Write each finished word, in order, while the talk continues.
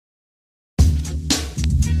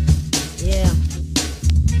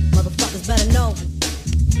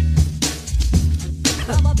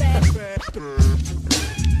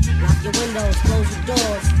pause, close your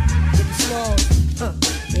doors, get the smalls.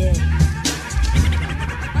 Yeah.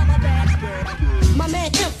 My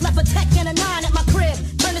man Imp left a tech and a 9 at my crib.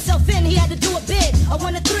 Turned himself in, he had to do a bid. A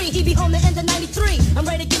 1 to 3, he be home the end of 93. I'm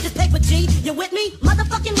ready to get this paper, G. You with me?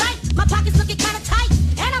 Motherfucking right. My pockets looking kinda tight,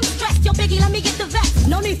 and I'm stressed. Yo, Biggie, let me get the vest.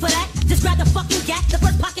 No need for that. Just grab the fucking gat. The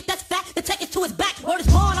first pocket that's fat, the take it to his back. Word is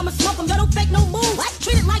born, I'ma smoke him. Yo, don't fake no move. What?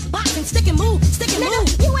 Treat it like boxing, stick and move, stick and move.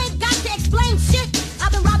 You ain't got to explain shit.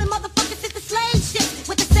 I've been robbing motherfuckers since the slave shit.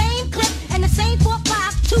 With the same clip and the same 4-5,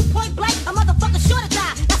 2-point blank. A motherfucker sure to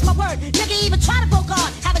die. That's my word. Nigga even try to go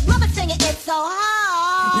guard. Have his mother singing it so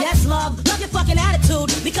hard. Yes, love your fucking attitude.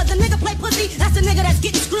 Because the nigga play pussy, that's the nigga that's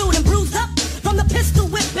getting screwed and bruised up. From the pistol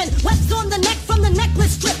whipping, webs on the neck from the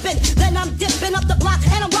necklace stripping. Then I'm dipping up the block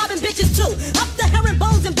and I'm robbing bitches too. Up the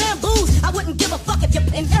herringbones and bamboos. I wouldn't give a fuck if you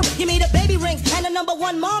pin give me the baby rings and the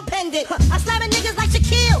 #1 mom pendant. I slamming niggas like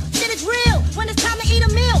Shaquille. Shit is real. When it's time to eat a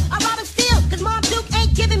meal, I rob and steal. Cause Mom Duke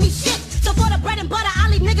ain't giving me shit. So for the bread and butter, I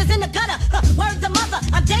leave niggas in the gutter. Word to mother,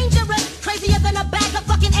 I'm dangerous. Crazier than a bag of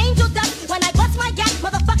fucking angel dust. When I bust my gat,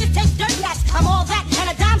 motherfuckers take dirt nats. I'm all that and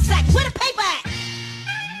a dime sack. Where the paper at?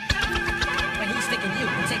 He's sticking you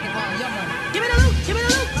and taking all your money. Give me the loot, give me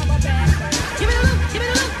the loot. Give me the loot, give me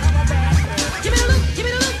the loot. Give me the loot, give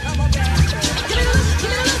me the loot. Give me the loot, give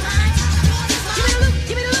me the loot. Give me the loot,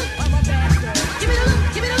 give me the loot. Give me the loot,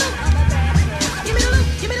 give me the loot. Give me the loot,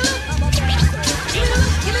 give me the loot. Give me the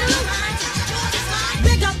loot, give me the loot.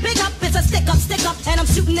 Big up, it's a stick up, and I'm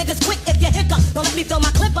shooting niggas quick if you hiccup. Don't let me fill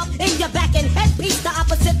my clip up in your back and headpiece, the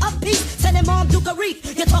opposite of peace. Sending Mom Duke a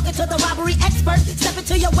wreath. You're talking to the robbery expert. Step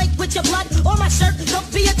into your wake with your blood or my shirt. Don't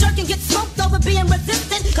be a jerk and get smoked over being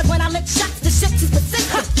resistant. Cause when I lick shots, the shit's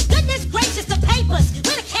persistent. Goodness gracious, the papers.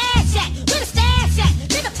 Where the cash at? Where the stash at?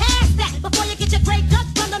 Nigga, pass that before you get your grade dug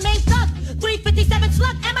from the main thug. 357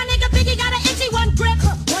 slug, and my nigga Biggie got an itchy 1 grip.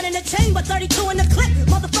 1 in the chamber, 32 in the clip.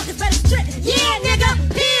 Motherfuckers better strip. Yeah, nigga,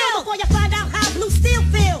 peel before you find out how blue steel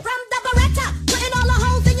feel. From the Beretta, putting all the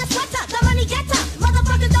holes in your sweater. The money getter,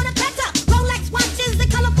 motherfuckers don't better. Rolex watches and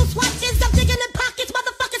colorful swatches. I'm digging in pockets,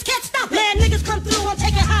 motherfuckers can't stop. Man, niggas come through, I'm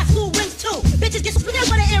taking high school rings too. Bitches get split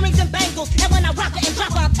for the earrings and bangles. And when I rock her and drop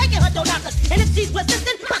her, I'm taking her donuts. And if she's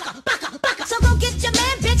resistant, baka. So go get your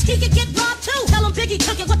man, bitch, he can get robbed too. Tell him Biggie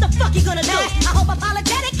took it, what the fuck he gonna do? I hope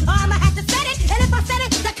apologetic, or I'ma have to set it. And if I said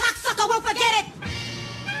it, the cocksucker won't forget it.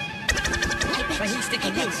 But he's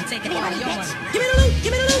sticking you and taking all your money. Give me the loot,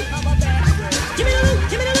 give me the loot. Give me the loot,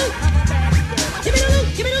 give me the loot. Give me the loot,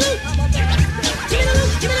 give me the loot. Give me the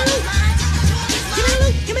loot, give me the loot. Give me the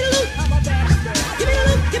loot, give me the loot. Give me the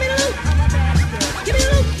loot, give me the loot. Give me the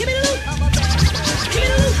loot, give me the loot. Give me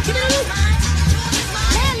the loot, give me the loot.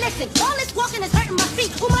 Man, listen, all this walking is hurting my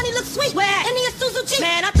feet. Who money looks sweet? Where? In the Isuzu Jeep.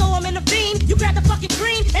 Man, I throw him in the beam. You grab the fucking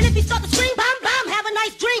green, and if he start to scream, bam, bam, have a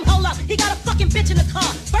nice dream. Hold up, he got a fucking bitch in the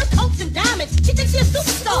car. Fur coats and diamonds. She thinks she a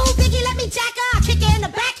superstar. Ooh, Biggie, let me jack her. I kick her in the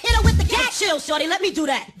back, hit her with the gas. Chill, shorty, let me do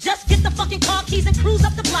that. Just get the fucking car keys and cruise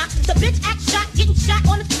up the block. The bitch act shot, getting shot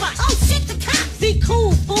on the spot. Oh shit, the cops. Be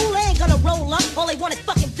cool, fool, they ain't gonna roll up. All they want is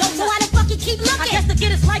fucking donuts. So why they fucking keep looking? I guess to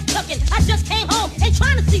get his life tucking. I just came home, ain't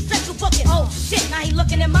trying to see central booking. Oh shit, now he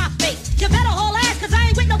looking in my face. You better haul ass, cause I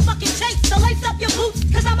ain't with no fucking chase. So lace up your boots,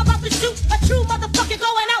 cause I'm about to shoot a true motherfucker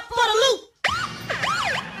going out for the loot.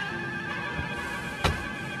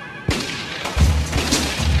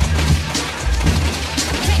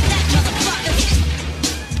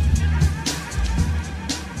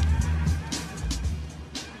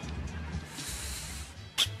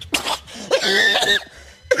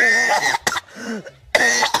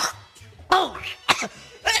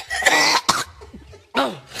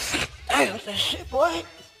 Oh, damn, that shit, boy.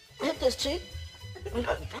 Hit this cheek.